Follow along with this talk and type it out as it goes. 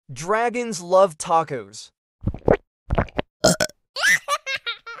Dragons love tacos.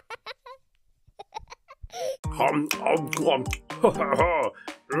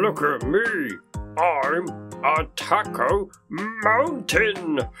 Look at me. I'm a taco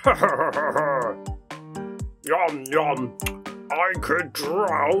mountain. Yum yum. I could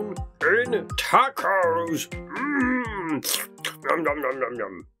drown in tacos. Yum yum yum yum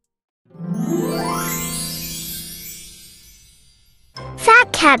yum.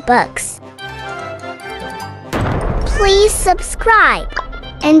 Fat Cat Books. Please subscribe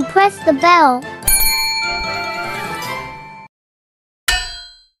and press the bell.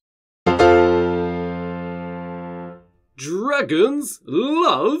 Dragons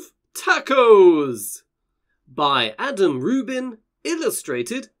love tacos by Adam Rubin,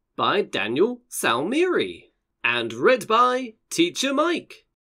 illustrated by Daniel Salmieri, and read by Teacher Mike.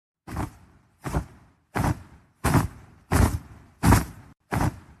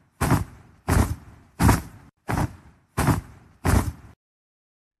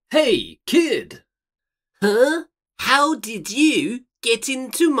 Hey, kid! Huh? How did you get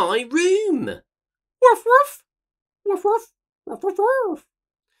into my room? Woof woof! Woof woof! Woof woof woof!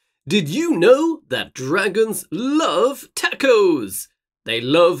 Did you know that dragons love tacos? They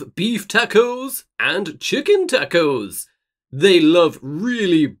love beef tacos and chicken tacos. They love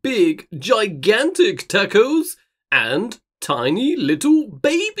really big, gigantic tacos and tiny little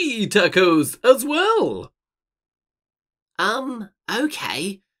baby tacos as well.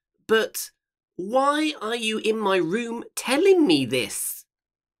 Okay. But why are you in my room telling me this?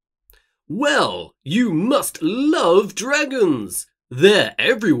 Well, you must love dragons. They're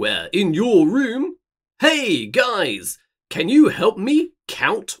everywhere in your room. Hey, guys, can you help me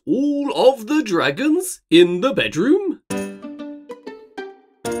count all of the dragons in the bedroom?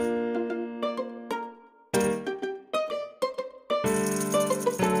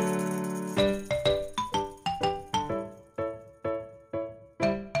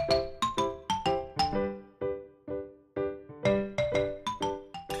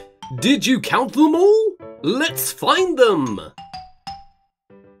 Did you count them all? Let's find them!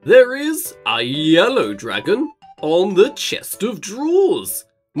 There is a yellow dragon on the chest of drawers,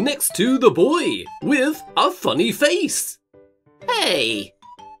 next to the boy with a funny face. Hey!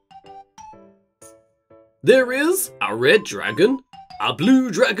 There is a red dragon, a blue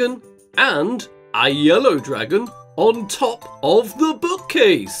dragon, and a yellow dragon on top of the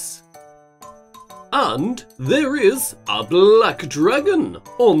bookcase. And there is a black dragon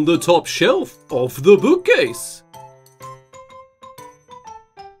on the top shelf of the bookcase.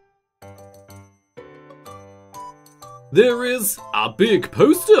 There is a big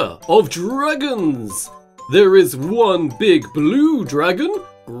poster of dragons. There is one big blue dragon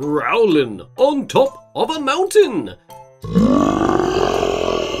growling on top of a mountain.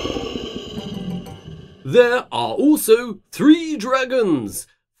 There are also 3 dragons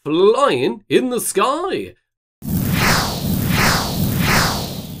flying in the sky.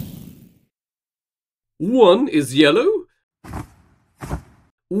 One is yellow,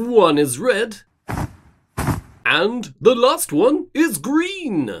 one is red, and the last one is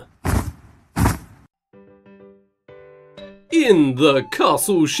green. In the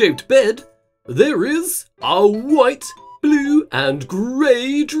castle-shaped bed, there is a white, blue, and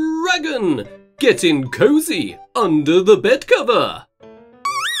grey dragon getting cozy under the bed cover.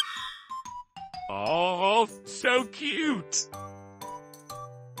 Oh, so cute!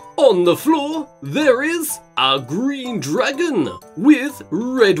 On the floor, there is a green dragon with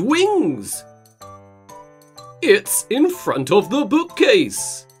red wings. It's in front of the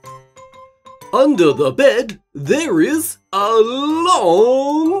bookcase. Under the bed, there is a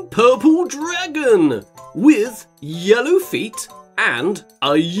long purple dragon with yellow feet and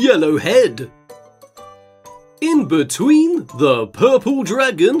a yellow head. In between the purple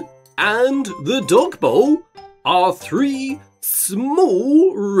dragon and the dog bowl are 3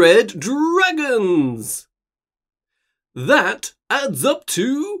 small red dragons. That adds up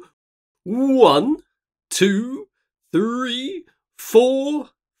to 1, 2, 3, 4,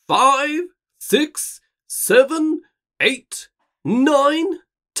 5, 6, 7, 8, 9,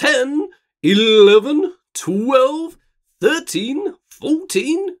 10, 11, 12, 13,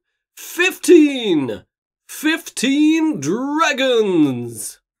 14, 15. 15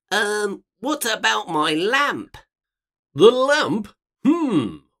 dragons. What about my lamp? The lamp?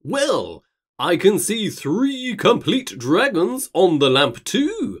 Well, I can see 3 complete dragons on the lamp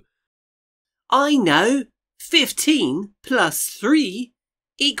too. I know. 15 plus 3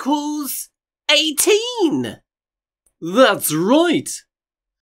 equals 18. That's right.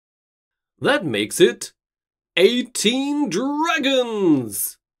 That makes it 18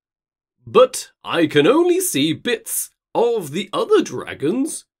 dragons. But I can only see bits of the other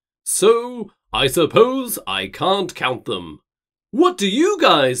dragons, so I suppose I can't count them. What do you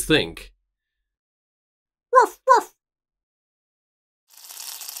guys think? Ruff, ruff.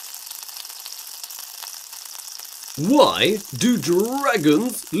 Why do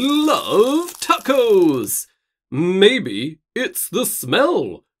dragons love tacos? Maybe it's the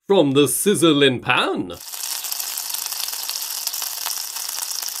smell from the sizzling pan.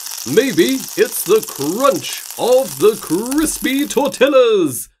 Maybe it's the crunch of the crispy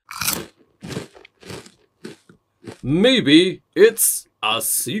tortillas. Maybe it's a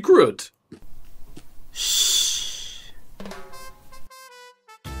secret. Shh.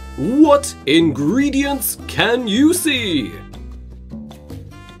 What ingredients can you see?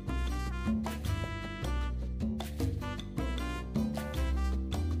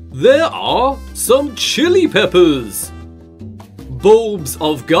 There are some chili peppers, bulbs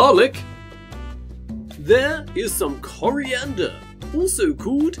of garlic. There is some coriander, also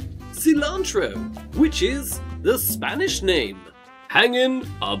called cilantro, which is the Spanish name, hanging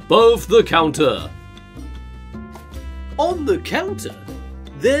above the counter. On the counter,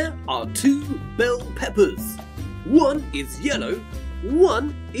 there are 2 bell peppers. One is yellow,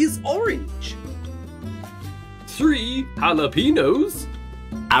 one is orange. 3 jalapenos.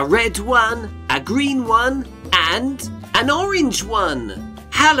 A red one, a green one, and an orange one.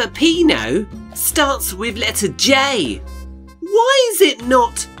 Jalapeno starts with letter J. Why is it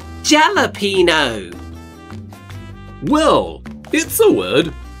not jalapeno? Well, it's a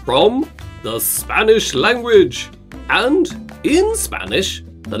word from the Spanish language. And in Spanish,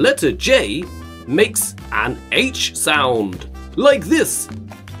 the letter J makes an H sound, like this.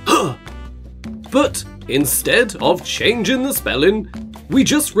 But instead of changing the spelling, we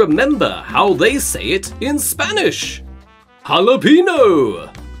just remember how they say it in Spanish.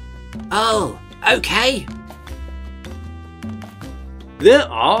 Jalapeno. Oh, okay. There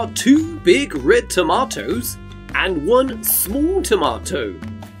are 2 big red tomatoes and 1 small tomato.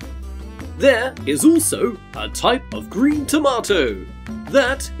 There is also a type of green tomato.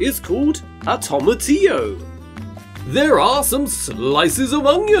 That is called a tomatillo. There are some slices of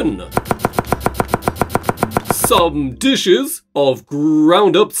onion. Some dishes of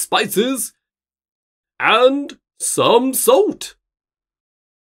ground up spices. And some salt.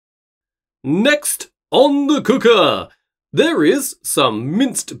 Next on the cooker, there is some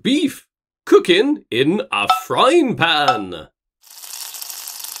minced beef cooking in a frying pan.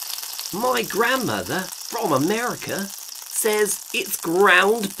 My grandmother from America says it's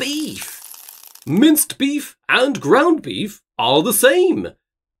ground beef. Minced beef and ground beef are the same.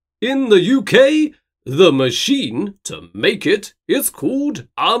 In the UK, the machine to make it is called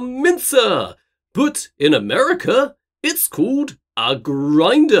a mincer, but in America, it's called a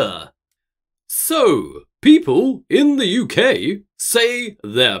grinder. So, people in the UK say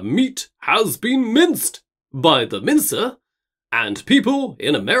their meat has been minced by the mincer, and people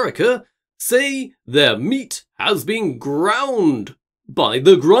in America say their meat has been ground by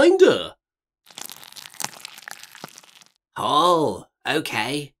the grinder. Oh,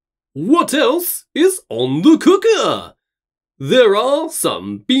 okay. What else is on the cooker? There are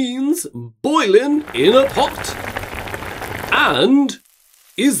some beans boiling in a pot. And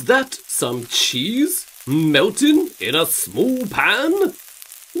is that some cheese melting in a small pan?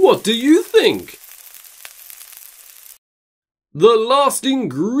 What do you think? The last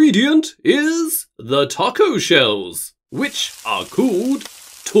ingredient is the taco shells, which are called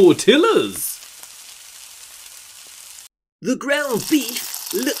tortillas. The ground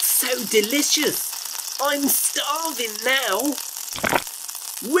beef looks so delicious. I'm starving now.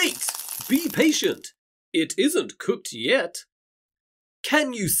 Wait, be patient. It isn't cooked yet.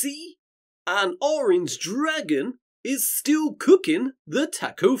 Can you see? An orange dragon is still cooking the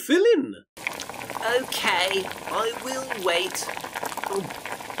taco filling. Okay, I will wait.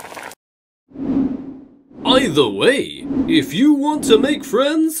 Either way, if you want to make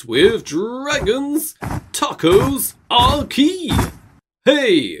friends with dragons, tacos are key.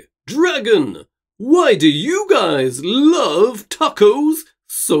 Hey, dragon, why do you guys love tacos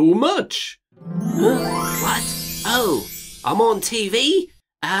so much? What? Oh, I'm on TV?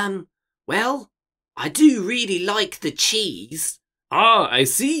 Well, I do really like the cheese. Ah, I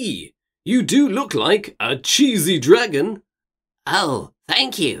see. You do look like a cheesy dragon. Oh,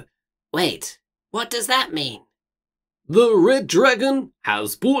 thank you. Wait, what does that mean? The red dragon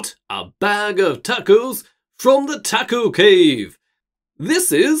has bought a bag of tacos from the Taco Cave.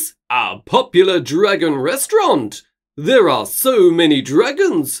 This is a popular dragon restaurant. There are so many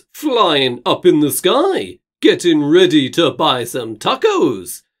dragons flying up in the sky, getting ready to buy some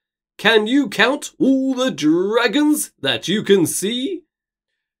tacos. can you count all the dragons that you can see?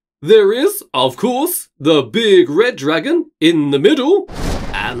 There is, of course, the big red dragon in the middle.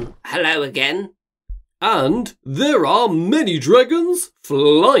 Hello again. And there are many dragons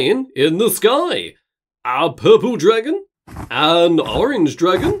flying in the sky. A purple dragon, an orange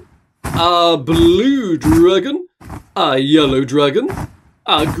dragon, a blue dragon, a yellow dragon,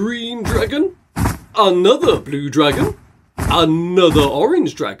 a green dragon, another blue dragon, another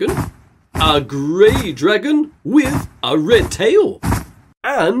orange dragon, a grey dragon with a red tail,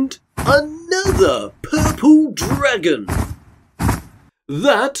 and another purple dragon.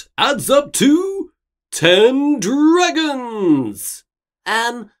 That adds up to 10 dragons.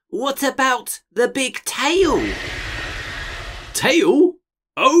 What about the big tail? Tail?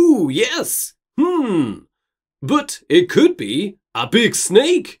 Oh, yes. But it could be a big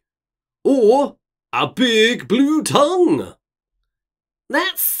snake or a big blue tongue.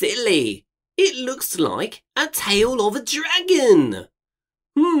 That's silly. It looks like a tail of a dragon.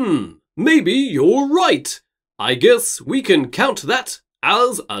 Maybe you're right. I guess we can count that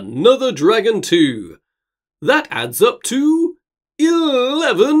as another dragon too. That adds up to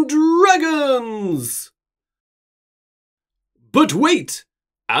 11 dragons. But wait,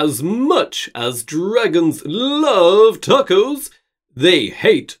 as much as dragons love tacos, they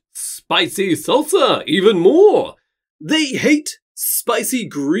hate spicy salsa even more. They hate spicy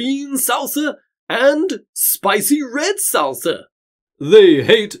green salsa and spicy red salsa. They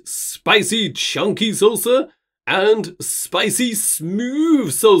hate spicy chunky salsa and spicy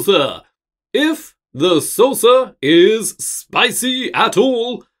smooth salsa. If the salsa is spicy at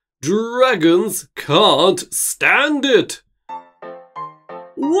all, dragons can't stand it.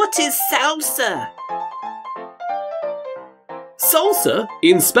 What is salsa? Salsa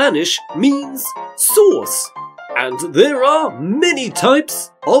in Spanish means sauce, and there are many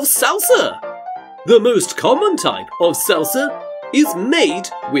types of salsa. The most common type of salsa is made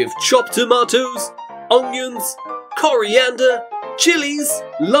with chopped tomatoes, onions, coriander, chilies,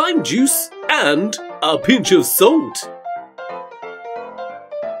 lime juice, and a pinch of salt.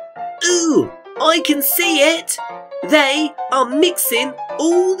 Ooh, I can see it. They are mixing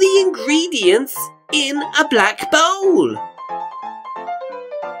all the ingredients in a black bowl.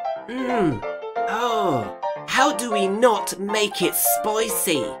 Oh, how do we not make it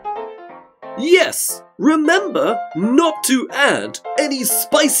spicy? Yes, remember not to add any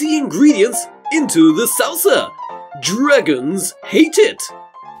spicy ingredients into the salsa. Dragons hate it.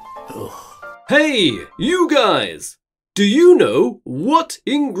 Hey, you guys! Do you know what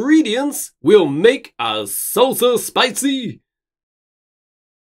ingredients will make a salsa spicy?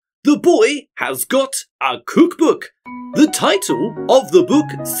 The boy has got a cookbook. The title of the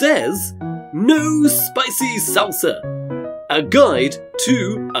book says, No Spicy Salsa, a guide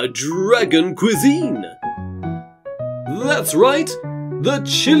to a dragon cuisine. That's right, the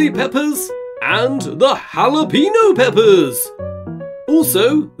chili peppers and the jalapeno peppers.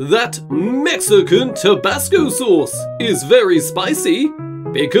 Also, that Mexican Tabasco sauce is very spicy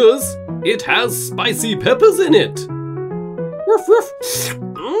because it has spicy peppers in it. Woof, woof.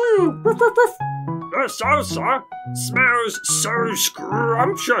 The salsa smells so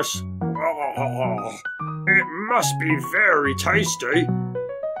scrumptious. Oh, it must be very tasty.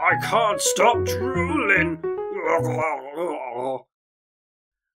 I can't stop drooling.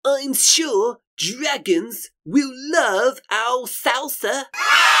 I'm sure dragons will love our salsa.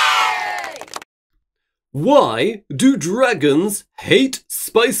 Why do dragons hate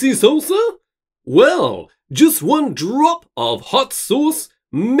spicy salsa? Well, just one drop of hot sauce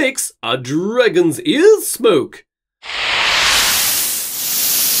makes a dragon's ears smoke.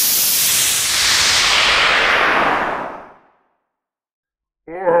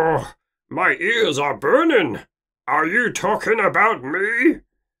 Oh, my ears are burning. Are you talking about me?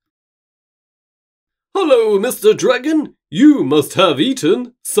 Hello, Mr. Dragon. You must have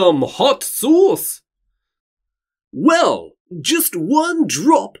eaten some hot sauce. Well, just one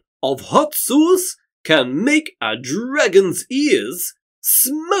drop of hot sauce can make a dragon's ears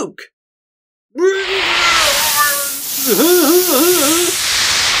smoke. Oh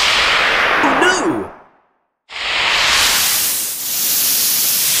no!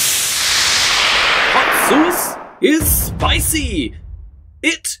 Hot sauce is spicy.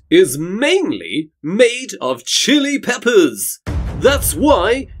 It is mainly made of chili peppers. That's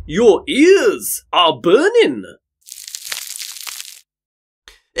why your ears are burning.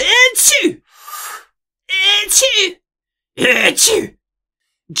 Achoo! Achoo! Achoo!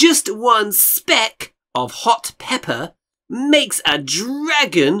 Just one speck of hot pepper makes a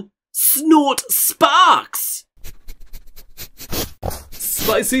dragon snort sparks.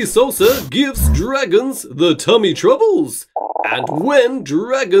 Spicy salsa gives dragons the tummy troubles. And when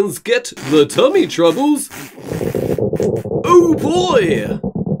dragons get the tummy troubles, oh boy!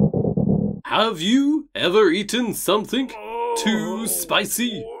 Have you ever eaten something too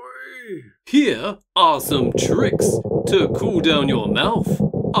spicy? Here are some tricks to cool down your mouth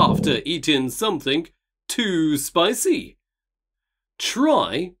after eating something too spicy.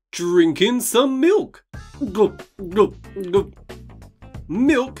 Try drinking some milk. Glup, glup, glup.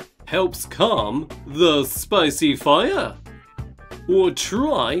 Milk helps calm the spicy fire. Or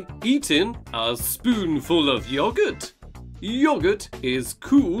try eating a spoonful of yogurt. Yogurt is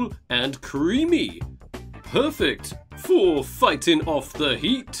cool and creamy, perfect for fighting off the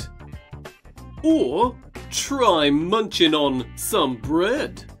heat. Or try munching on some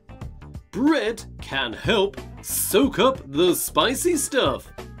bread. Bread can help soak up the spicy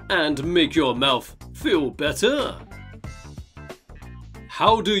stuff and make your mouth feel better.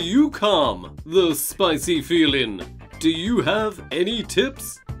 How do you calm the spicy feeling? Do you have any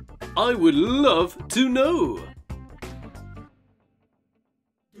tips? I would love to know.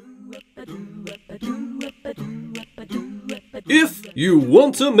 If you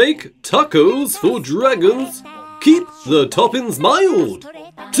want to make tacos for dragons, keep the toppings mild.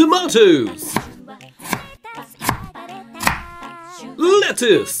 Tomatoes,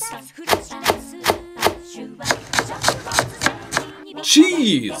 lettuce,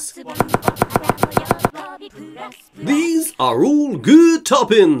 cheese. These are all good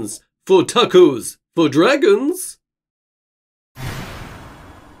toppings for tacos for dragons.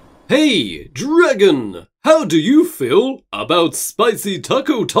 Hey, dragon! How do you feel about spicy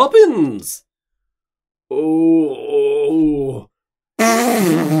taco toppings? Oh,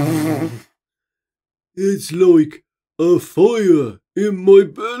 it's like a fire in my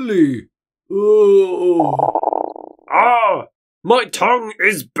belly. Oh. Ah, my tongue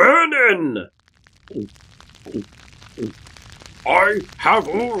is burning. I have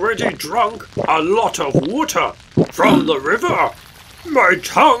already drunk a lot of water from the river. My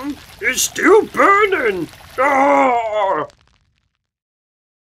tongue is still burning. Ah!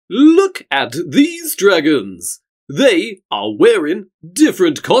 Look at these dragons. They are wearing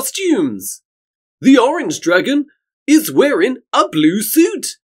different costumes. The orange dragon is wearing a blue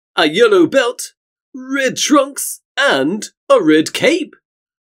suit, a yellow belt, red trunks, and a red cape.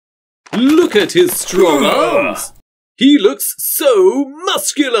 Look at his strong arms. He looks so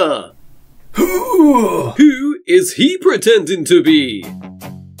muscular. Who is he pretending to be?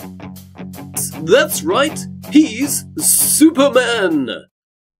 That's right, he's Superman.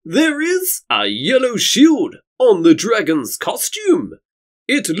 There is a yellow shield on the dragon's costume.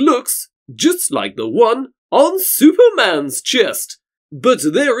 It looks just like the one on Superman's chest, but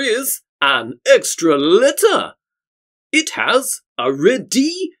there is an extra letter. It has a red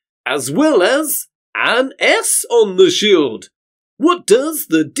D as well as an S on the shield. What does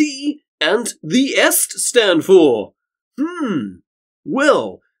the D and the S stand for?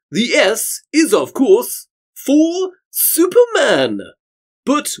 Well, the S is of course for Superman.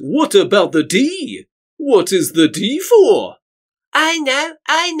 But what about the D? What is the D for? I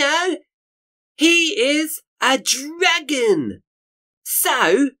know. He is a dragon.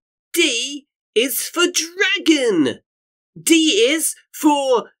 So, D is for dragon. D is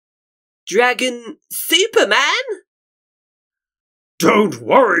for Dragon Superman? Don't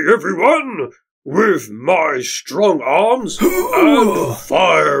worry, everyone. With my strong arms and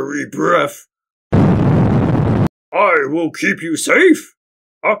fiery breath, I will keep you safe.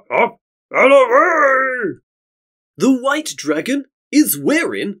 Up, and away! The white dragon is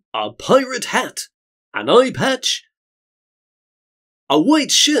wearing a pirate hat, an eye patch, a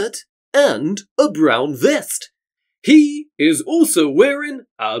white shirt, and a brown vest. He is also wearing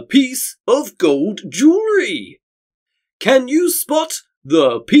a piece of gold jewelry. Can you spot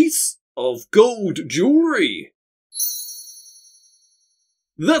the piece of gold jewelry?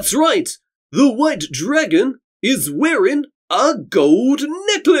 That's right, the white dragon is wearing a gold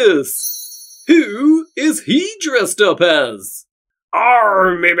necklace. Who is he dressed up as?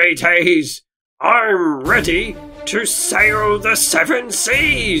 Army mateys, I'm ready to sail the 7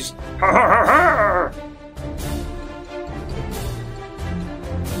 seas. Ha ha ha ha!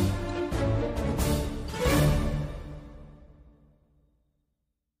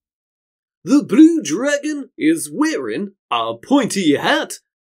 The blue dragon is wearing a pointy hat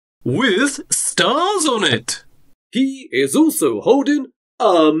with stars on it. He is also holding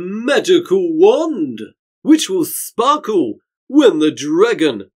a magical wand, which will sparkle when the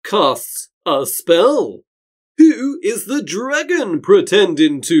dragon casts a spell. Who is the dragon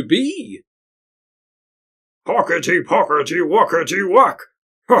pretending to be? Pockety pockety wockety whack,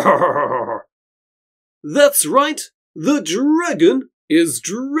 That's right, the dragon is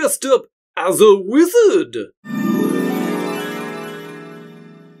dressed up as a wizard.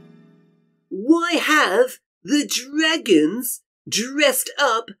 Why have the dragons dressed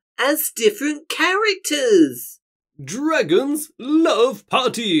up as different characters? Dragons love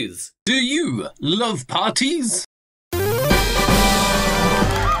parties. Do you love parties?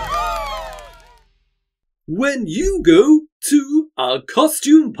 When you go to a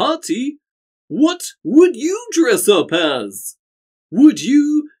costume party, what would you dress up as? Would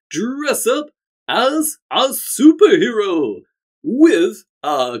you dress up as a superhero with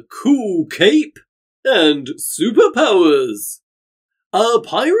a cool cape and superpowers? A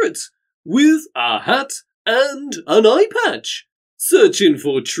pirate with a hat and an eye patch, searching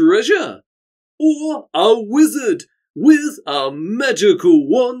for treasure? Or a wizard with a magical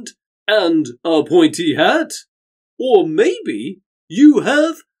wand and a pointy hat? Or maybe you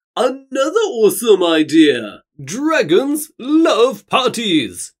have another awesome idea. Dragons love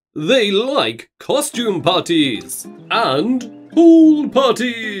parties. They like costume parties and pool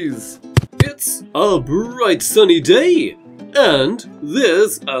parties. It's a bright sunny day and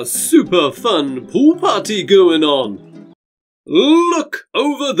there's a super fun pool party going on. Look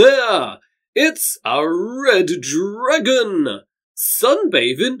over there. It's a red dragon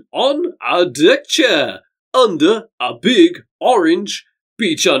sunbathing on a deck chair under a big orange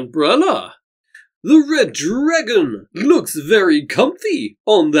beach umbrella. The red dragon looks very comfy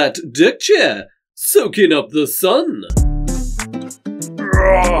on that deck chair, soaking up the sun.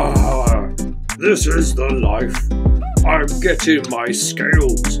 This is the life. I'm getting my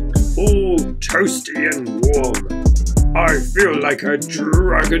scales all toasty and warm. I feel like a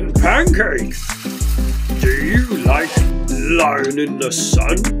dragon pancake. Do you like lying in the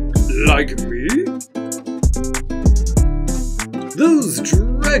sun like me? Those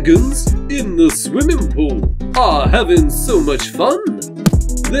dragons in the swimming pool are having so much fun.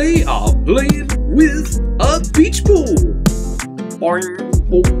 They are playing with a beach ball. Boing,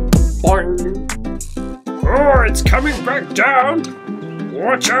 boing. Oh, it's coming back down.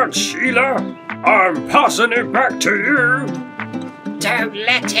 Watch out, Sheila. I'm passing it back to you. Don't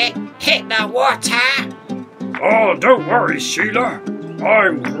let it hit the water. Oh, don't worry, Sheila.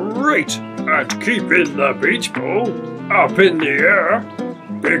 I'm great at keeping the beach ball up in the air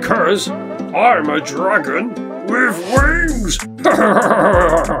because I'm a dragon with wings.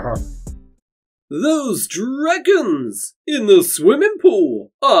 Those dragons in the swimming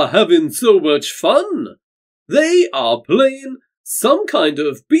pool are having so much fun. They are playing some kind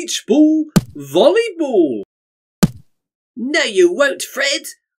of beach ball volleyball. No, you won't, Fred.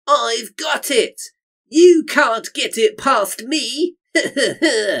 I've got it. You can't get it past me.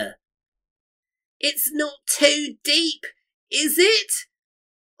 It's not too deep, is it?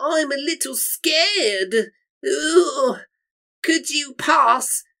 I'm a little scared. Ugh. Could you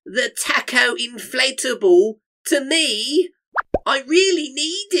pass the taco inflatable to me? I really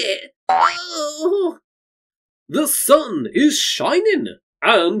need it. Oh. The sun is shining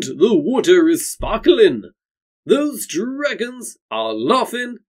and the water is sparkling. Those dragons are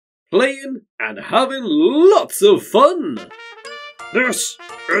laughing, playing and having lots of fun. This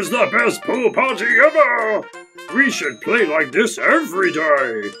is the best pool party ever! We should play like this every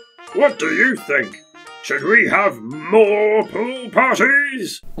day. What do you think? Should we have more pool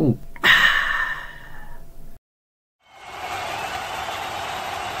parties?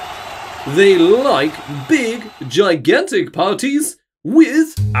 They like big, gigantic parties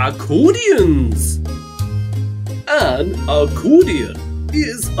with accordions. An accordion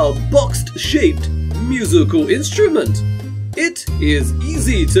is a box-shaped musical instrument. It is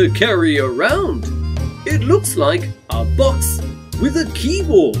easy to carry around. It looks like a box with a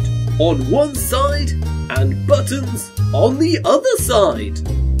keyboard on one side and buttons on the other side.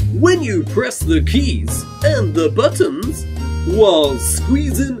 When you press the keys and the buttons while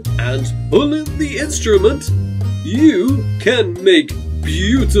squeezing and pulling the instrument, you can make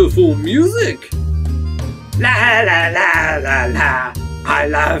beautiful music. La la la la la. I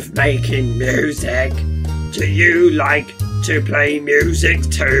love making music. Do you like to play music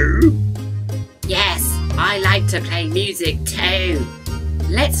too? Yes, I like to play music too.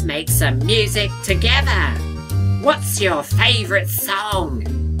 Let's make some music together. What's your favourite song?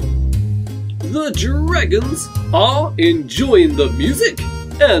 The dragons are enjoying the music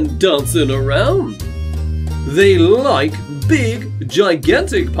and dancing around. They like big,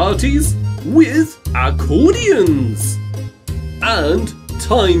 gigantic parties with accordions and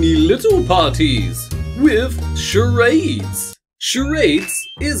tiny little parties with charades. Charades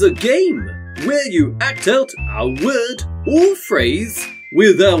is a game where you act out a word or phrase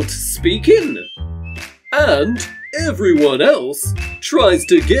without speaking. And everyone else tries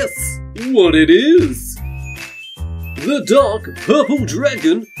to guess what it is. The dark purple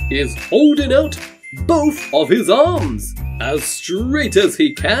dragon is holding out both of his arms as straight as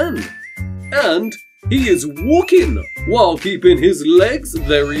he can. And he is walking while keeping his legs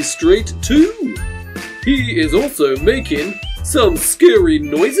very straight too. He is also making some scary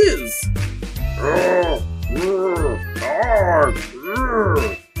noises.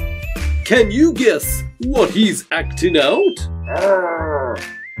 Can you guess what he's acting out?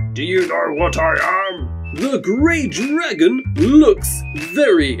 Do you know what I am? The grey dragon looks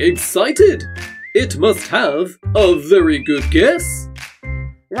very excited. It must have a very good guess.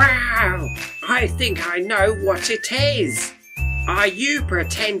 Wow! I think I know what it is. Are you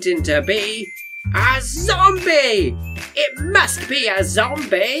pretending to be a zombie? It must be a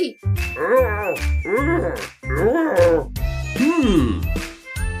zombie.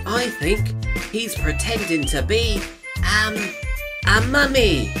 I think he's pretending to be, a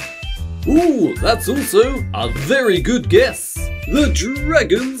mummy. Ooh, that's also a very good guess. The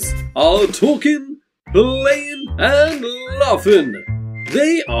dragons are talking, playing and laughing.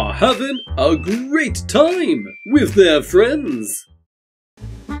 They are having a great time with their friends.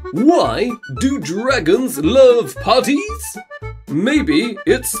 Why do dragons love parties? Maybe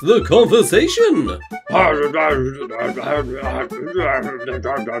it's the conversation.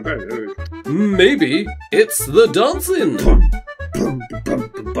 Maybe it's the dancing.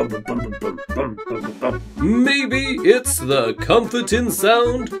 Maybe it's the comforting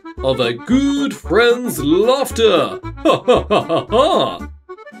sound of a good friend's laughter. Ha ha ha ha ha!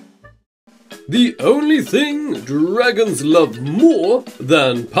 The only thing dragons love more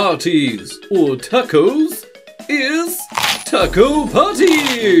than parties or tacos is taco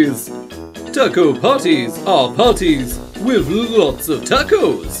parties! Taco parties are parties with lots of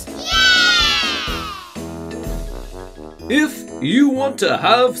tacos. If you want to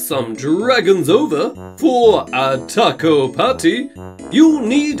have some dragons over for a taco party, you'll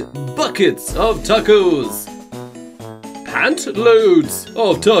need buckets of tacos. Pant loads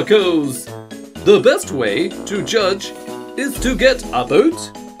of tacos. The best way to judge is to get a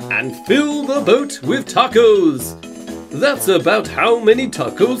boat and fill the boat with tacos. That's about how many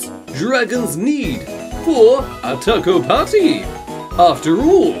tacos dragons need for a taco party. After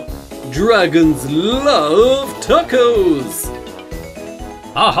all, dragons love tacos.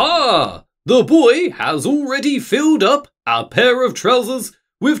 Aha! The boy has already filled up a pair of trousers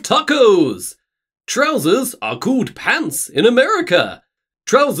with tacos. Trousers are called pants in America.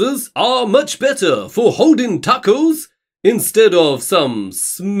 Trousers are much better for holding tacos instead of some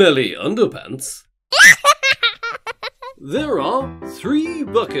smelly underpants. There are 3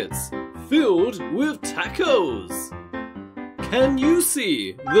 buckets filled with tacos. Can you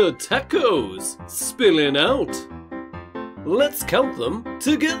see the tacos spilling out? Let's count them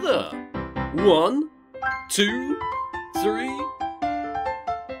together. 1, 2, 3.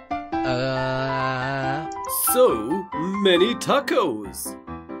 So many tacos.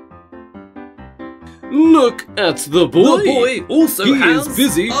 Look at the boy. The boy also has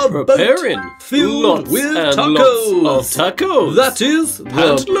busy preparing filled with tacos. Lots of tacos. That is the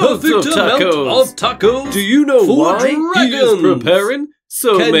perfect amount of tacos. Do you know why he is preparing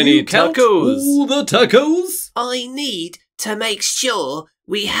so many tacos? All the tacos? I need to make sure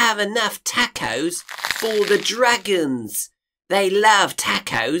we have enough tacos for the dragons. They love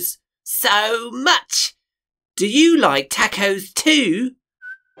tacos so much. Do you like tacos too?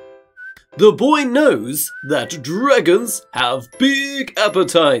 The boy knows that dragons have big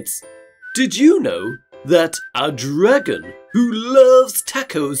appetites. Did you know that a dragon who loves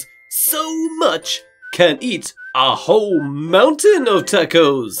tacos so much can eat a whole mountain of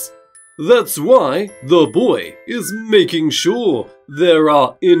tacos? That's why the boy is making sure there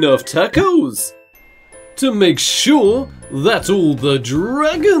are enough tacos. To make sure that all the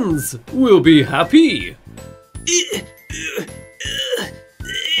dragons will be happy.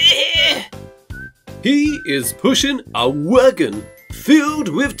 He is pushing a wagon filled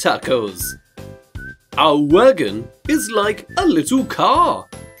with tacos. A wagon is like a little car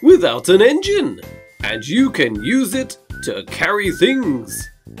without an engine, and you can use it to carry things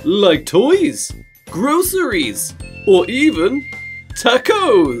like toys, groceries, or even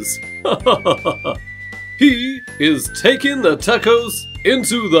tacos. He is taking the tacos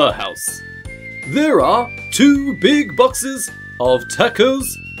into the house. There are 2 big boxes of tacos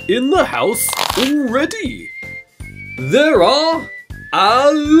in the house already. There are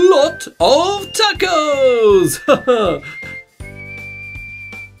a lot of tacos!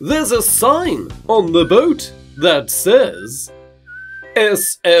 There's a sign on the boat that says,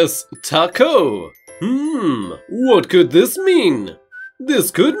 SS Taco. What could this mean?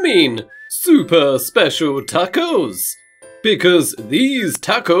 This could mean super special tacos, because these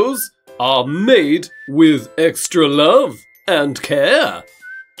tacos are made with extra love and care,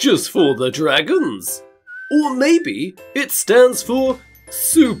 just for the dragons. Or maybe it stands for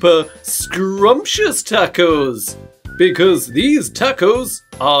super scrumptious tacos, because these tacos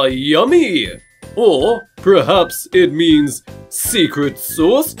are yummy. Or perhaps it means secret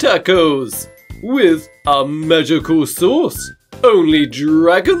sauce tacos, with a magical sauce only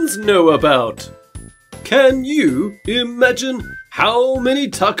dragons know about. Can you imagine how many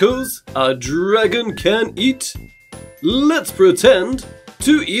tacos a dragon can eat? Let's pretend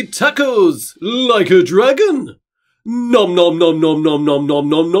to eat tacos like a dragon. Nom nom nom nom nom nom nom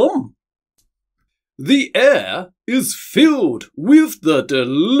nom nom. The air is filled with the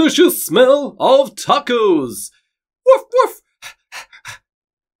delicious smell of tacos. Woof woof!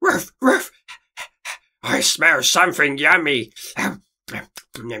 Woof woof! I smell something yummy.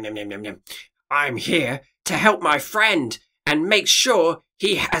 I'm here to help my friend and make sure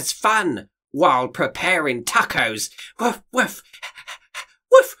he has fun while preparing tacos. Woof woof!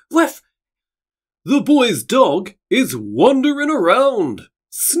 Woof woof! The boy's dog is wandering around,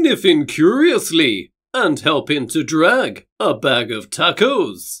 sniffing curiously and helping to drag a bag of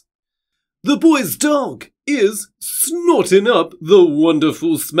tacos. The boy's dog is snorting up the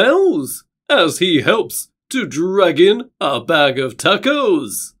wonderful smells as he helps to drag in a bag of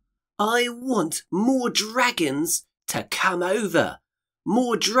tacos. I want more dragons to come over.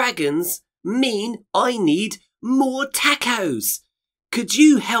 More dragons mean I need more tacos. Could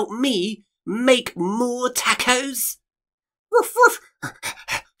you help me make more tacos? Woof woof!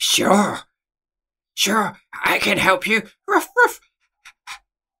 Sure, I can help you. Woof woof!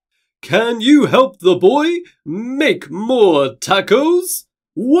 Can you help the boy make more tacos?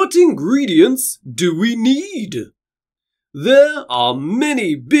 What ingredients do we need? There are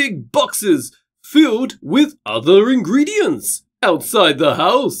many big boxes filled with other ingredients outside the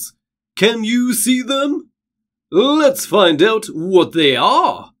house. Can you see them? Let's find out what they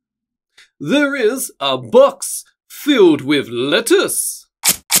are. There is a box filled with lettuce.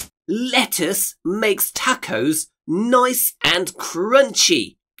 Lettuce makes tacos nice and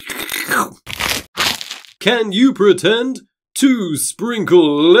crunchy. Can you pretend to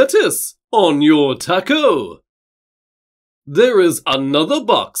sprinkle lettuce on your taco? There is another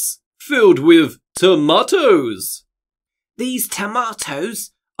box filled with tomatoes. These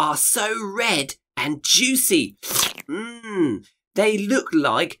tomatoes are so red and juicy. They look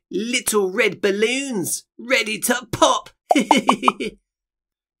like little red balloons ready to pop.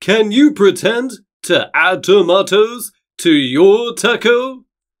 Can you pretend to add tomatoes to your taco?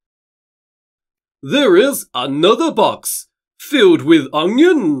 There is another box filled with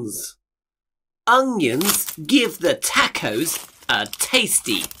onions. Onions give the tacos a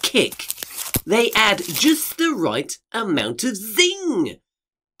tasty kick. They add just the right amount of zing.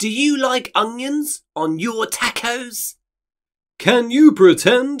 Do you like onions on your tacos? Can you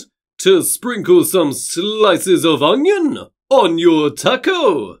pretend to sprinkle some slices of onion on your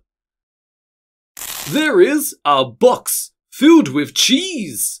taco? There is a box filled with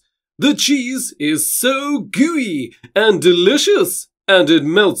cheese. The cheese is so gooey and delicious, and it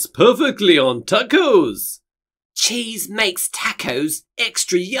melts perfectly on tacos. Cheese makes tacos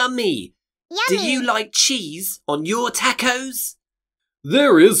extra yummy. Do you like cheese on your tacos?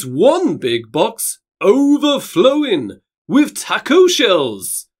 There is one big box overflowing with taco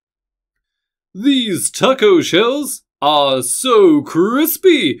shells. These taco shells are so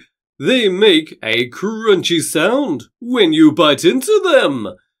crispy, they make a crunchy sound when you bite into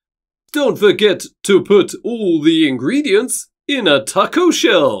them. Don't forget to put all the ingredients in a taco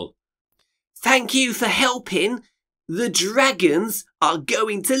shell. Thank you for helping. The dragons are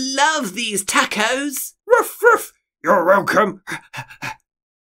going to love these tacos. Woof woof! You're welcome.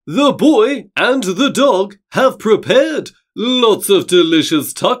 The boy and the dog have prepared lots of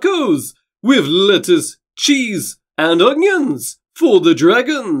delicious tacos with lettuce, cheese, and onions for the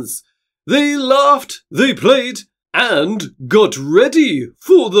dragons. They laughed, they played, and got ready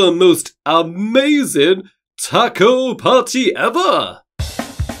for the most amazing taco party ever.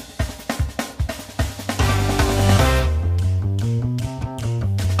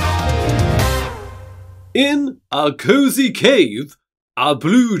 In a cozy cave, a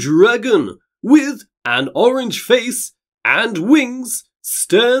blue dragon with an orange face and wings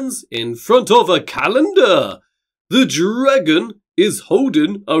stands in front of a calendar. The dragon is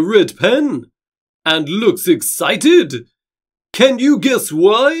holding a red pen and looks excited. Can you guess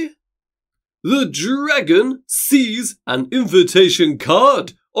why? The dragon sees an invitation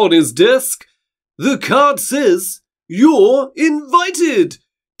card on his desk. The card says, "You're invited!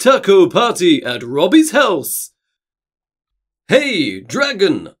 Taco party at Robbie's house." Hey,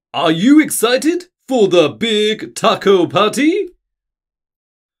 dragon, are you excited for the big taco party?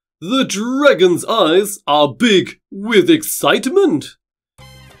 The dragon's eyes are big with excitement.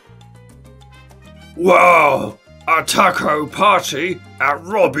 Wow! A taco party at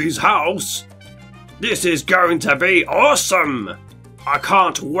Robbie's house? This is going to be awesome! I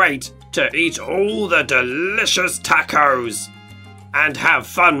can't wait to eat all the delicious tacos and have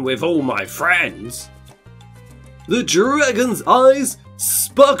fun with all my friends. The dragon's eyes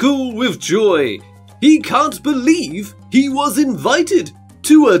sparkle with joy. He can't believe he was invited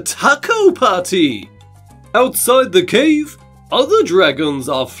to a taco party. Outside the cave, other dragons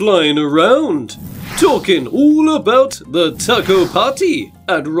are flying around, talking all about the taco party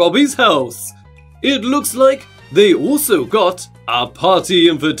at Robbie's house. It looks like they also got a party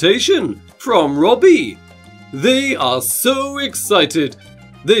invitation from Robbie. They are so excited,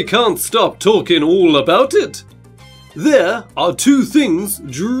 they can't stop talking all about it. There are two things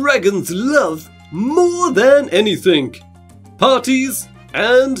dragons love more than anything: parties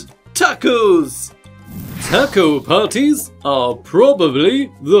and tacos. Taco parties are probably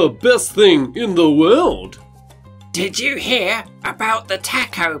the best thing in the world. Did you hear about the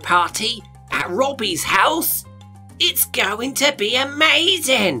taco party at Robbie's house? It's going to be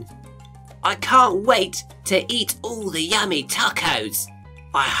amazing! I can't wait to eat all the yummy tacos.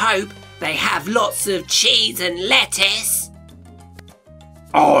 I hope they have lots of cheese and lettuce.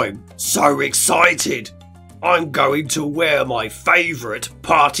 I'm so excited! I'm going to wear my favourite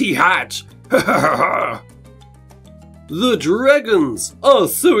party hat! The dragons are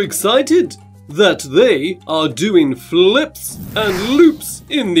so excited that they are doing flips and loops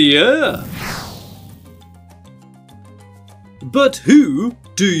in the air. But who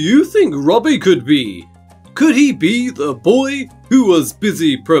do you think Robbie could be? Could he be the boy who was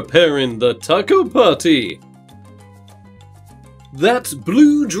busy preparing the taco party? That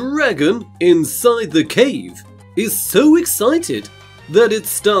blue dragon inside the cave is so excited that it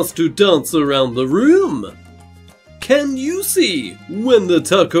starts to dance around the room. Can you see when the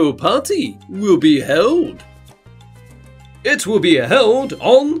taco party will be held? It will be held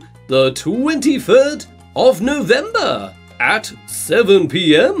on the 23rd of November at 7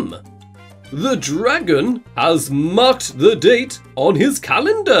 p.m. The dragon has marked the date on his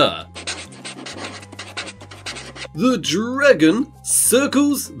calendar. The dragon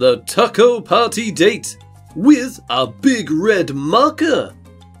circles the taco party date with a big red marker.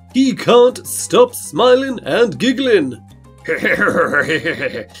 He can't stop smiling and giggling.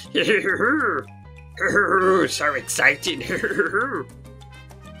 So exciting!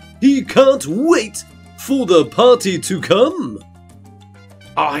 He can't wait for the party to come.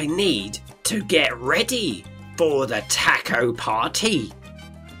 I need to get ready for the taco party.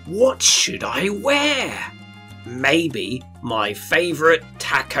 What should I wear? Maybe my favourite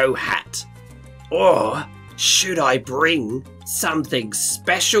taco hat. Or should I bring something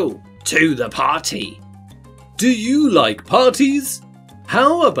special to the party? Do you like parties?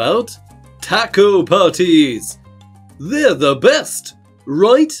 How about taco parties? They're the best,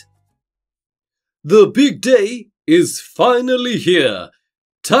 right? The big day is finally here.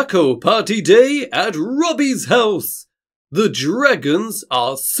 Taco party day at Robbie's house. The dragons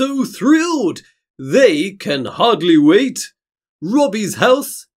are so thrilled, they can hardly wait. Robbie's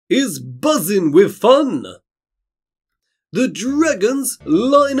house is buzzing with fun. The dragons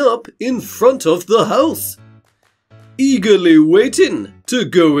line up in front of the house, eagerly waiting to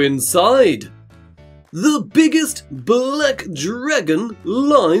go inside. The biggest black dragon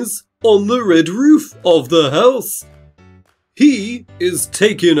lies on the red roof of the house. He is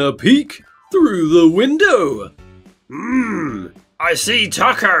taking a peek through the window. I see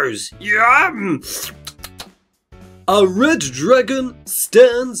tacos! Yum! A red dragon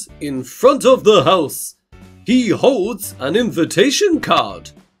stands in front of the house. He holds an invitation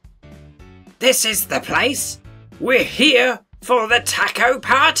card. This is the place. We're here for the taco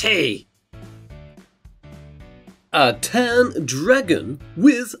party. A tan dragon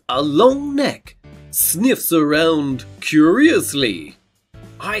with a long neck sniffs around curiously.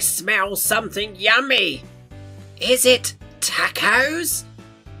 I smell something yummy. Is it tacos?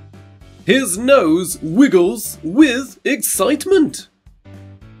 His nose wiggles with excitement.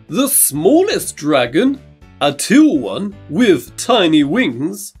 The smallest dragon, a teal one with tiny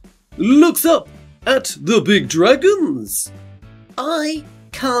wings, looks up at the big dragons. I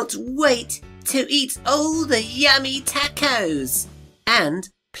can't wait to eat all the yummy tacos and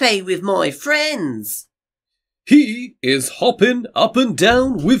play with my friends. He is hopping up and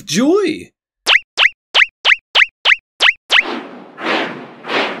down with joy.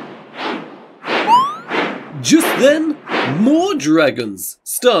 Just then, more dragons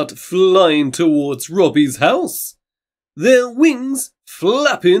start flying towards Robbie's house, their wings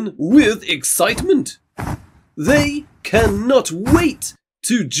flapping with excitement. They cannot wait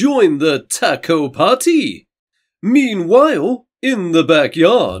to join the taco party. Meanwhile, in the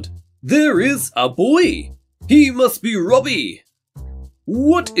backyard, there is a boy. He must be Robbie.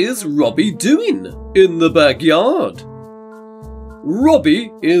 What is Robbie doing in the backyard?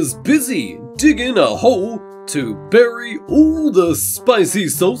 Robbie is busy digging a hole to bury all the spicy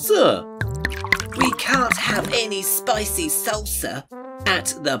salsa. We can't have any spicy salsa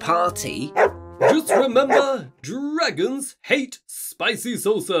at the party. Just remember, dragons hate spicy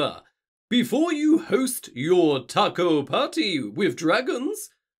salsa. Before you host your taco party with dragons,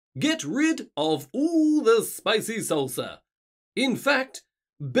 get rid of all the spicy salsa. In fact,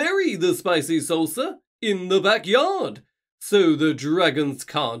 bury the spicy salsa in the backyard so the dragons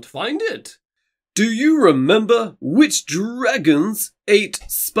can't find it. Do you remember which dragons ate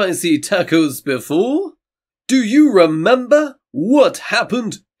spicy tacos before? Do you remember what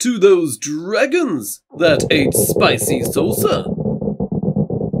happened to those dragons that ate spicy salsa?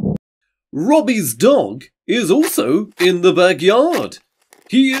 Robbie's dog is also in the backyard.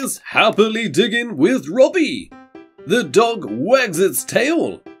 He is happily digging with Robbie. The dog wags its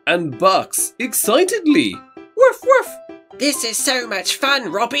tail and barks excitedly. Woof woof! This is so much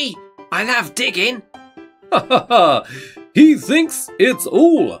fun, Robbie. I love digging. Ha ha ha! He thinks it's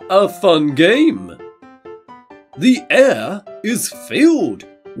all a fun game. The air is filled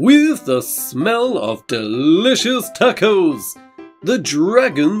with the smell of delicious tacos. The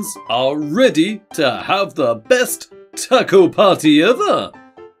dragons are ready to have the best taco party ever.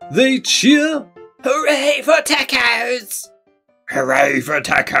 They cheer, Hooray for tacos! Hooray for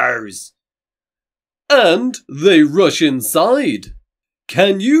tacos! and they rush inside.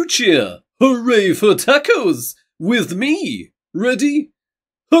 Can you cheer hooray for tacos with me? Ready?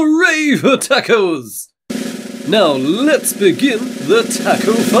 Hooray for tacos! Now let's begin the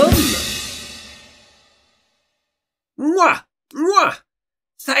taco fun. Mwah! Mwah!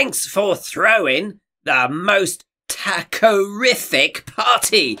 Thanks for throwing the most tacorific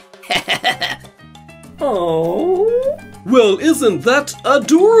party. Oh, well, isn't that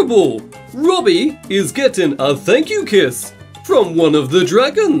adorable? Robbie is getting a thank you kiss from one of the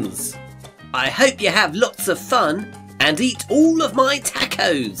dragons. I hope you have lots of fun and eat all of my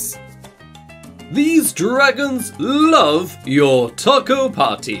tacos. These dragons love your taco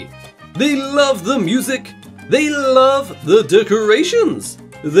party. They love the music. They love the decorations.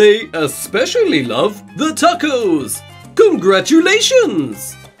 They especially love the tacos.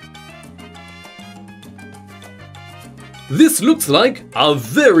 Congratulations! This looks like a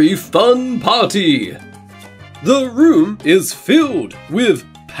very fun party. The room is filled with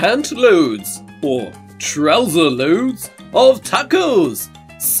pant loads or trouser loads of tacos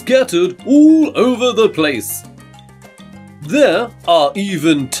scattered all over the place. There are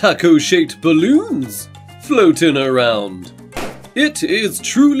even taco-shaped balloons floating around. It is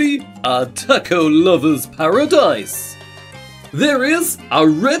truly a taco lover's paradise. There is a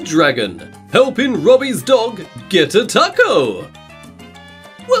red dragon helping Robbie's dog get a taco.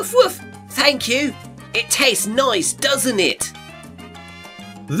 Woof woof! Thank you. It tastes nice, doesn't it?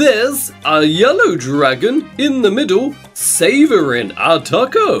 There's a yellow dragon in the middle savoring a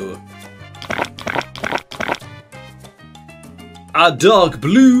taco. A dark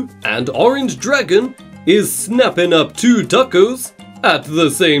blue and orange dragon is snapping up 2 tacos at the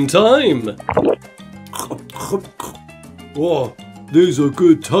same time. Oh, these are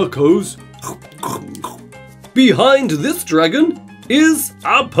good tacos. Behind this dragon is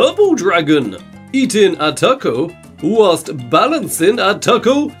a purple dragon eating a taco whilst balancing a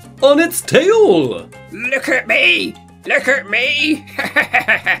taco on its tail. Look at me! Look at me!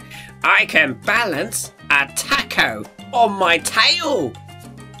 I can balance a taco on my tail.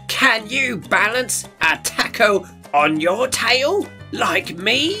 Can you balance a taco on your tail like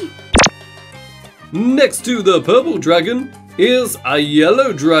me? Next to the purple dragon is a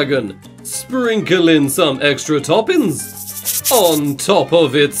yellow dragon sprinkling some extra toppings on top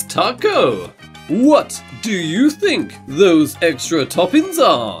of its taco. What do you think those extra toppings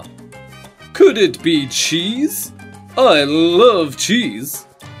are? Could it be cheese? I love cheese.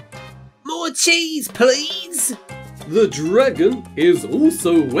 More cheese, please. The dragon is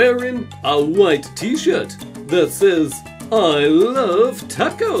also wearing a white t-shirt that says, I love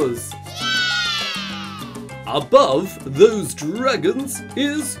tacos. above those dragons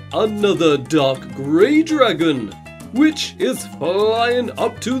is another dark grey dragon, which is flying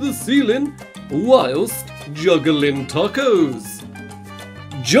up to the ceiling whilst juggling tacos.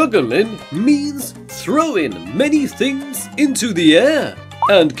 Juggling means throwing many things into the air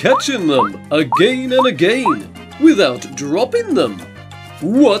and catching them again and again without dropping them.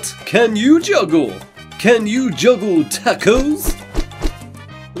 What can you juggle? Can you juggle tacos?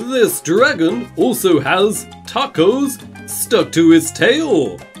 This dragon also has tacos stuck to his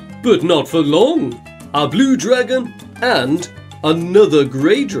tail, but not for long. A blue dragon and another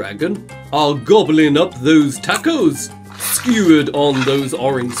grey dragon are gobbling up those tacos, skewered on those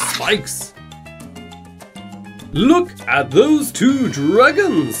orange spikes. Look at those two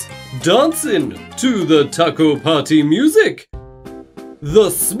dragons dancing to the taco party music. The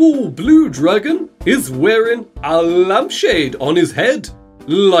small blue dragon is wearing a lampshade on his head,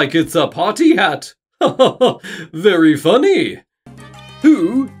 like it's a party hat. Very funny.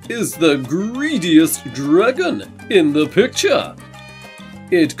 Who is the greediest dragon in the picture?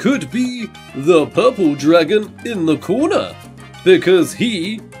 It could be the purple dragon in the corner, because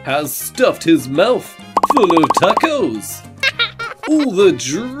he has stuffed his mouth full of tacos. All the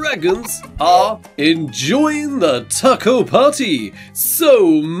dragons are enjoying the taco party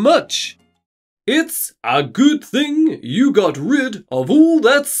so much. It's a good thing you got rid of all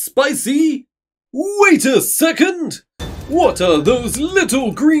that spicy. Wait a second! What are those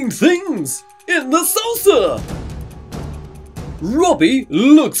little green things in the salsa? Robbie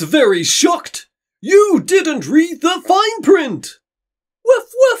looks very shocked. You didn't read the fine print. Woof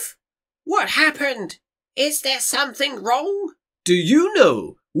woof! What happened? Is there something wrong? Do you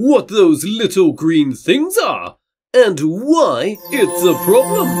know what those little green things are and why it's a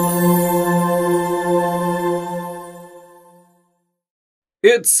problem?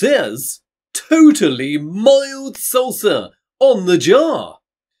 It says totally mild salsa on the jar.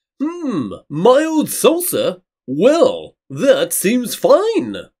 Mild salsa? Well, that seems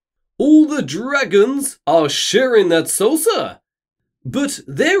fine. All the dragons are sharing that salsa. But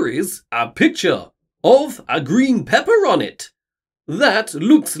there is a picture of a green pepper on it. That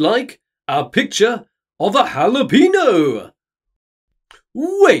looks like a picture of a jalapeno.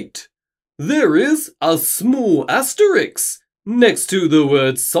 Wait, there is a small asterisk next to the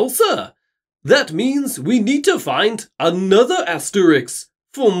word salsa. That means we need to find another asterisk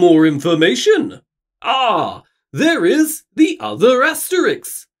for more information. Ah, there is the other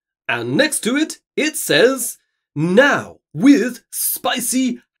asterisk. And next to it, it says, now with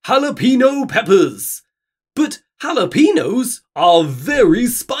spicy jalapeno peppers. But jalapenos are very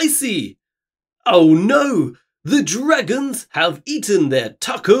spicy. Oh no, the dragons have eaten their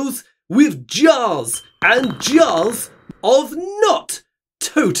tacos with jars and jars of not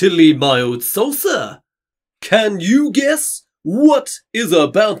totally mild salsa. Can you guess what is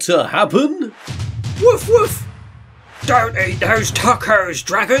about to happen? Woof woof! Don't eat those tacos,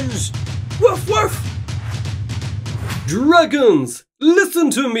 dragons! Woof woof! Dragons,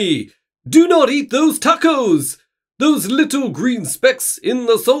 listen to me! Do not eat those tacos! Those little green specks in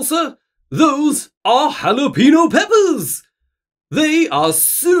the salsa, those are jalapeno peppers! They are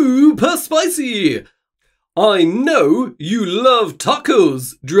super spicy! I know you love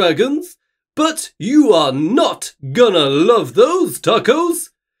tacos, dragons, but you are not gonna love those tacos!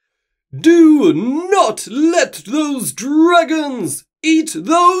 Do not let those dragons eat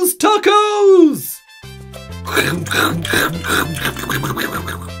those tacos!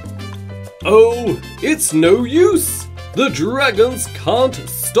 Oh, it's no use. The dragons can't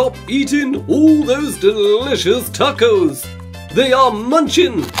stop eating all those delicious tacos. They are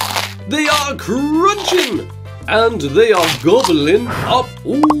munching, they are crunching, and they are gobbling up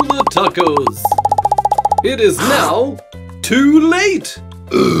all the tacos. It is now too late.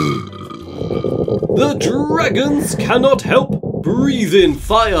 The dragons cannot help breathing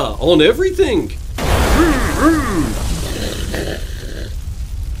fire on everything.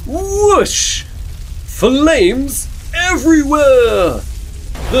 Whoosh! Flames everywhere!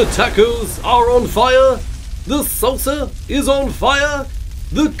 The tacos are on fire, the salsa is on fire,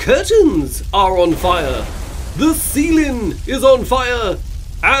 the curtains are on fire, the ceiling is on fire,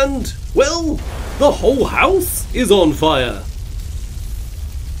 and, well, the whole house is on fire.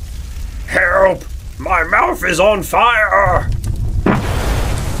 Help! My mouth is on fire!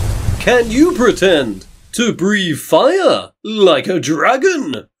 Can you pretend to breathe fire like a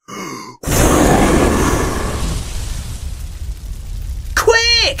dragon?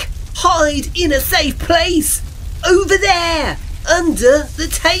 Quick! Hide in a safe place! Over there! Under the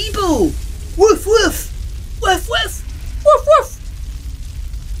table! Woof woof! Woof woof! Woof woof!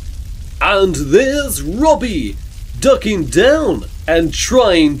 And there's Robbie, ducking down and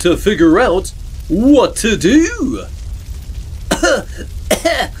trying to figure out what to do.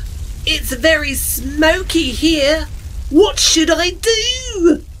 It's very smoky here. What should I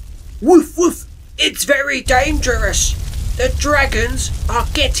do? Woof woof! It's very dangerous. The dragons are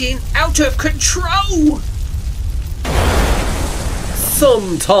getting out of control.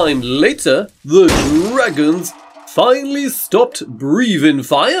 Sometime later, the dragons finally stopped breathing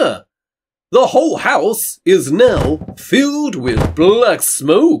fire. The whole house is now filled with black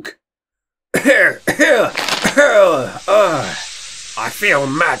smoke. I feel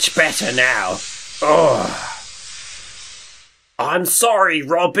much better now. I'm sorry,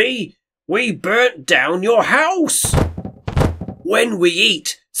 Robbie. We burnt down your house. When we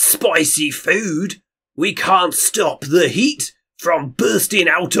eat spicy food, we can't stop the heat from bursting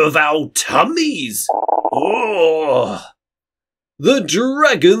out of our tummies. The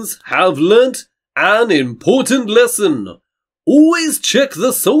dragons have learnt an important lesson. Always check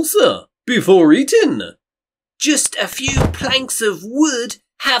the saucer before eating. Just a few planks of wood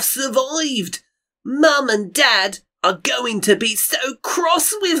have survived. Mum and Dad are going to be so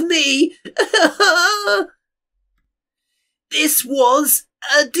cross with me. This was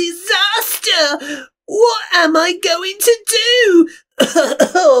a disaster. What am I going to do?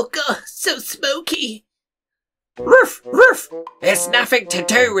 Oh God, so smoky. Roof, roof! It's nothing to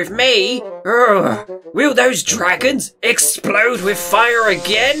do with me. Will those dragons explode with fire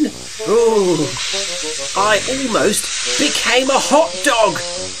again? I almost became a hot dog.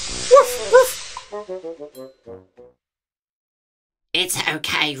 Woof, woof. It's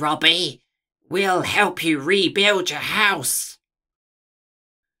okay, Robbie. We'll help you rebuild your house.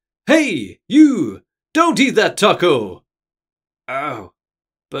 Hey, you! Don't eat that taco! Oh,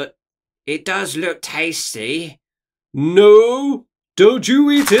 but it does look tasty. No, don't you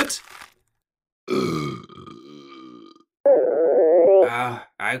eat it!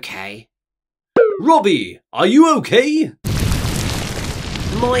 Okay. Robbie, are you okay?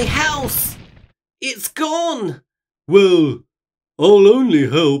 My house! It's gone! Well, I'll only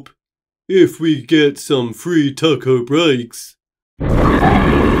help if we get some free taco breaks.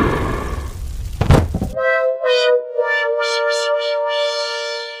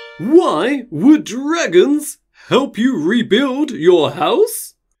 Why would dragons help you rebuild your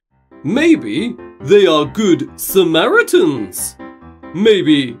house? Maybe they are good Samaritans.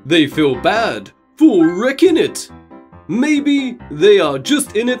 Maybe they feel bad for wrecking it. Maybe they are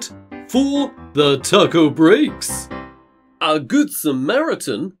just in it for the taco breaks. A good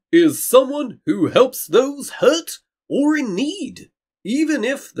Samaritan is someone who helps those hurt or in need, even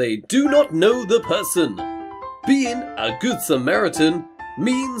if they do not know the person. Being a good Samaritan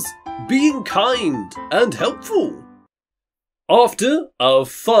means being kind and helpful. After a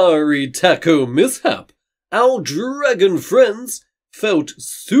fiery taco mishap, our dragon friends felt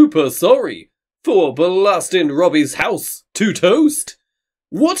super sorry for blasting Robbie's house to toast.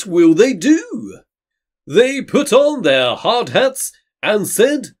 What will they do? They put on their hard hats and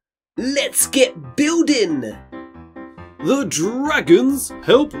said, "Let's get building." The dragons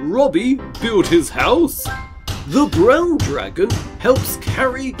help Robbie build his house. The brown dragon helps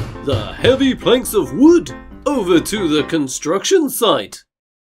carry the heavy planks of wood over to the construction site.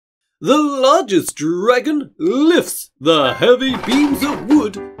 The largest dragon lifts the heavy beams of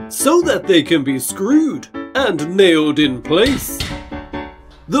wood so that they can be screwed and nailed in place.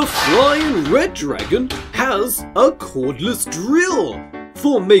 The flying red dragon has a cordless drill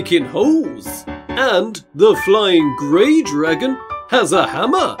for making holes, and the flying grey dragon has a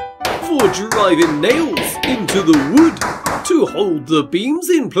hammer for driving nails into the wood to hold the beams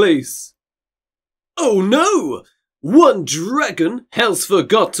in place. Oh no! One dragon has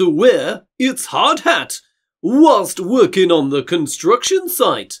forgot to wear its hard hat whilst working on the construction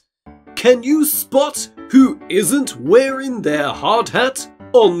site. Can you spot who isn't wearing their hard hat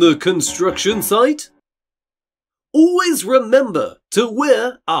on the construction site? Always remember to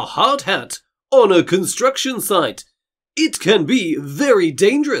wear a hard hat on a construction site. It can be very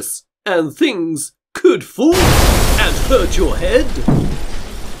dangerous and things could fall and hurt your head.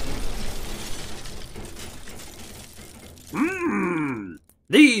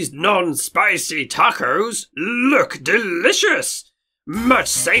 These non-spicy tacos look delicious. Much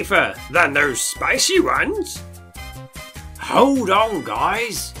safer than those spicy ones. Hold on,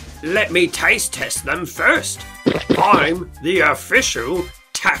 guys. Let me taste test them first. I'm the official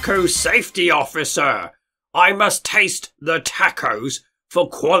taco safety officer. I must taste the tacos for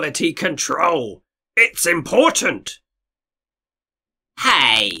quality control. It's important.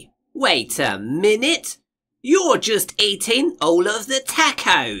 Hey, wait a minute. You're just eating all of the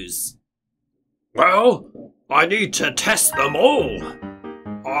tacos. Well, I need to test them all.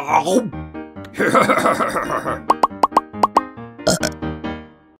 Wow!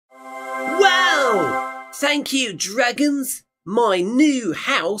 Thank you, dragons. My new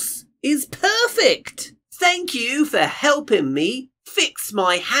house is perfect. Thank you for helping me fix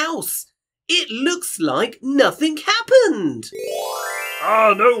my house. It looks like nothing happened.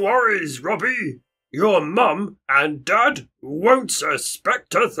 No worries, Robbie. Your mum and dad won't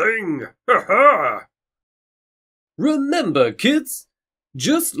suspect a thing. Remember, kids,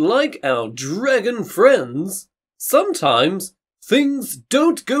 just like our dragon friends, sometimes things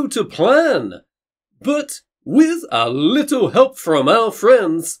don't go to plan. But with a little help from our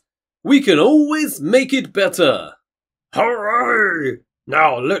friends, we can always make it better. Hooray!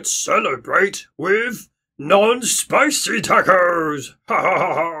 Now let's celebrate with non-spicy tacos! Ha ha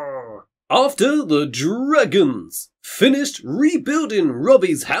ha ha! After the dragons finished rebuilding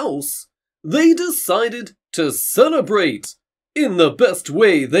Robbie's house, they decided to celebrate in the best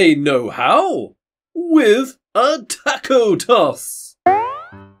way they know how, with a taco toss.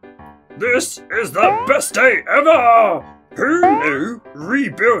 This is the best day ever! Who knew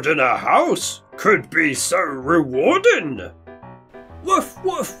rebuilding a house could be so rewarding? Woof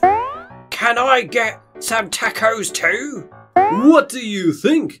woof! Can I get some tacos too? What do you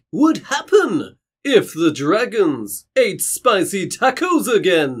think would happen if the dragons ate spicy tacos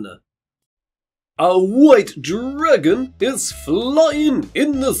again? A white dragon is flying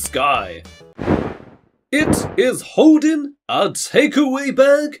in the sky. It is holding a takeaway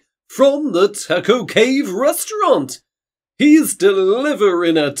bag from the Taco Cave restaurant. He's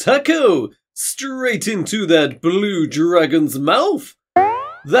delivering a taco straight into that blue dragon's mouth.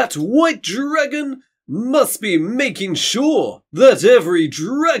 That white dragon must be making sure that every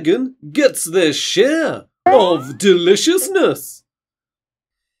dragon gets their share of deliciousness.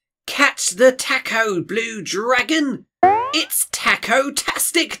 Catch the taco, blue dragon! It's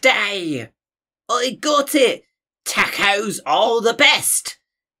Taco-tastic Day! I got it! Tacos are the best!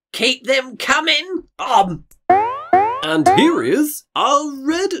 Keep them coming! And here is a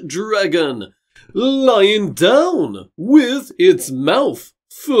red dragon, lying down with its mouth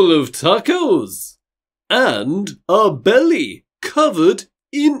full of tacos, and a belly covered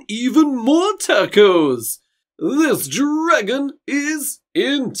in even more tacos. This dragon is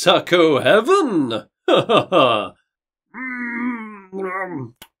in taco heaven. Ha ha ha.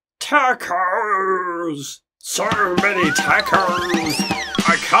 Tacos! So many tacos!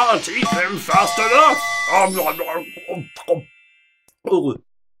 I can't eat them fast enough!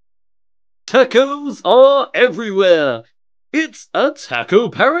 Tacos are everywhere. It's a taco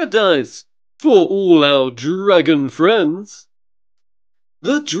paradise for all our dragon friends.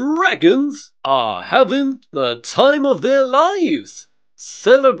 The dragons are having the time of their lives,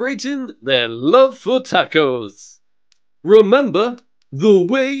 celebrating their love for tacos. Remember, the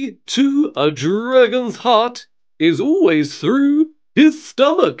way to a dragon's heart is always through his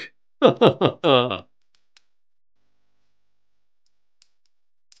stomach.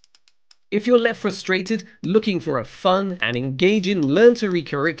 If you're left frustrated, looking for a fun and engaging learn-to-read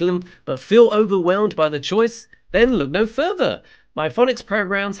curriculum, but feel overwhelmed by the choice, then look no further. My phonics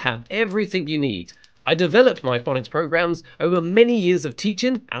programs have everything you need. I developed my phonics programs over many years of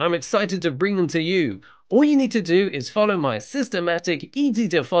teaching, and I'm excited to bring them to you. All you need to do is follow my systematic,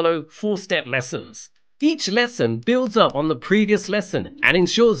 easy-to-follow 4-step lessons. Each lesson builds up on the previous lesson and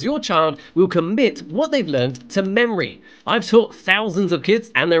ensures your child will commit what they've learned to memory. I've taught thousands of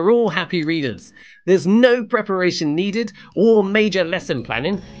kids and they're all happy readers. There's no preparation needed or major lesson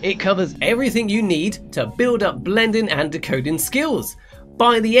planning. It covers everything you need to build up blending and decoding skills.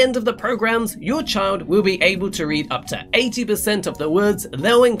 By the end of the programs, your child will be able to read up to 80% of the words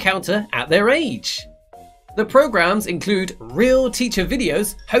they'll encounter at their age. The programs include real teacher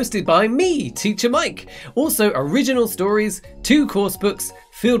videos hosted by me, Teacher Mike, also original stories, 2 course books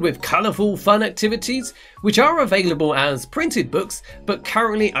filled with colourful fun activities, which are available as printed books but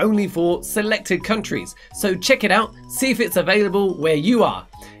currently only for selected countries, so check it out, see if it's available where you are.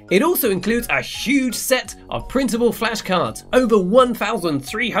 It also includes a huge set of printable flashcards, over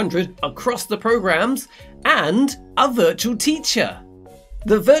 1,300 across the programs, and a virtual teacher.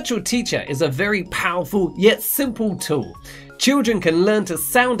 The virtual teacher is a very powerful yet simple tool. Children can learn to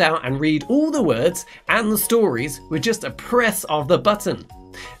sound out and read all the words and the stories with just a press of the button.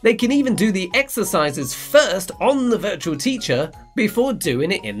 They can even do the exercises first on the virtual teacher before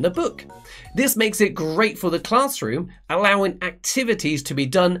doing it in the book. This makes it great for the classroom, allowing activities to be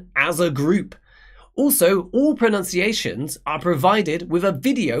done as a group. Also, all pronunciations are provided with a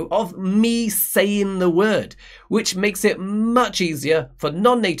video of me saying the word, which makes it much easier for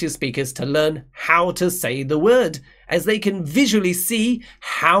non-native speakers to learn how to say the word, as they can visually see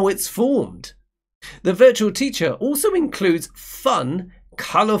how it's formed. The virtual teacher also includes fun,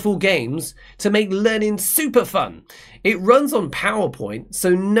 colourful games to make learning super fun. It runs on PowerPoint, so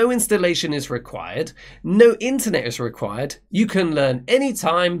no installation is required, no internet is required. You can learn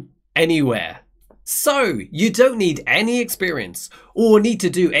anytime, anywhere. So, you don't need any experience or need to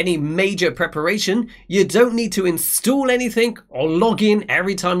do any major preparation. You don't need to install anything or log in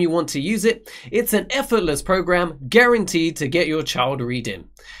every time you want to use it. It's an effortless program guaranteed to get your child reading.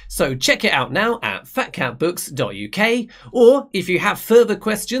 So check it out now at fatcatbooks.uk, or if you have further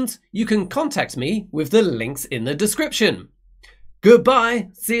questions, you can contact me with the links in the description. Goodbye,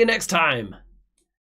 see you next time.